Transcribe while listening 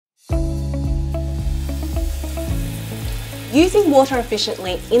Using water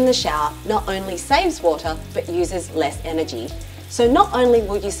efficiently in the shower not only saves water, but uses less energy. So not only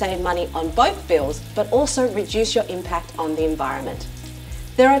will you save money on both bills, but also reduce your impact on the environment.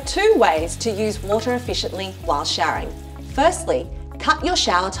 There are two ways to use water efficiently while showering. Firstly, cut your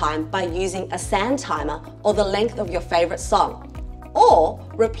shower time by using a sand timer or the length of your favourite song, or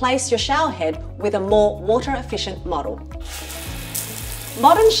replace your shower head with a more water efficient model.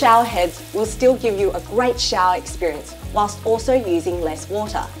 Modern shower heads will still give you a great shower experience whilst also using less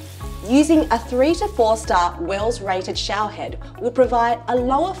water. Using a 3 to 4 star WELS rated shower head will provide a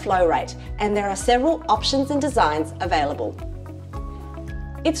lower flow rate, and there are several options and designs available.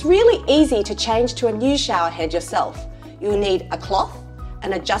 It's really easy to change to a new shower head yourself. You'll need a cloth,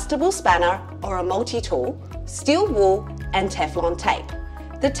 an adjustable spanner or a multi-tool, steel wool and Teflon tape.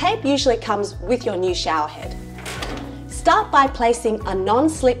 The tape usually comes with your new shower head. Start by placing a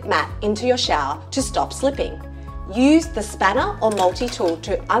non-slip mat into your shower to stop slipping. Use the spanner or multi-tool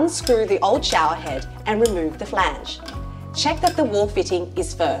to unscrew the old shower head and remove the flange. Check that the wall fitting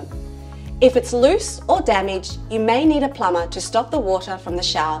is firm. If it's loose or damaged, you may need a plumber to stop the water from the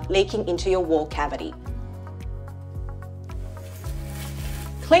shower leaking into your wall cavity.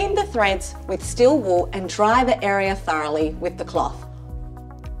 Clean the threads with steel wool and dry the area thoroughly with the cloth.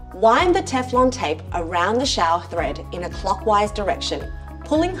 Wind the Teflon tape around the shower thread in a clockwise direction,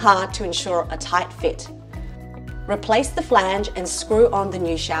 pulling hard to ensure a tight fit. Replace the flange and screw on the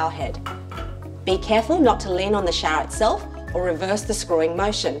new shower head. Be careful not to lean on the shower itself or reverse the screwing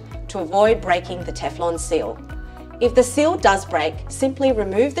motion to avoid breaking the Teflon seal. If the seal does break, simply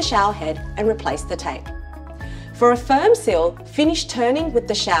remove the shower head and replace the tape. For a firm seal, finish turning with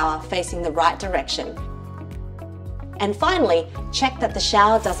the shower facing the right direction. And finally, check that the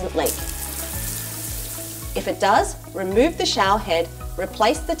shower doesn't leak. If it does, remove the shower head,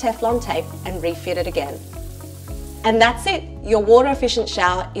 replace the Teflon tape and refit it again. And that's it, your water efficient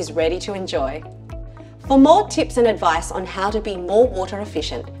shower is ready to enjoy. For more tips and advice on how to be more water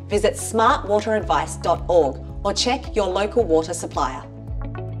efficient, visit smartwateradvice.org or check your local water supplier.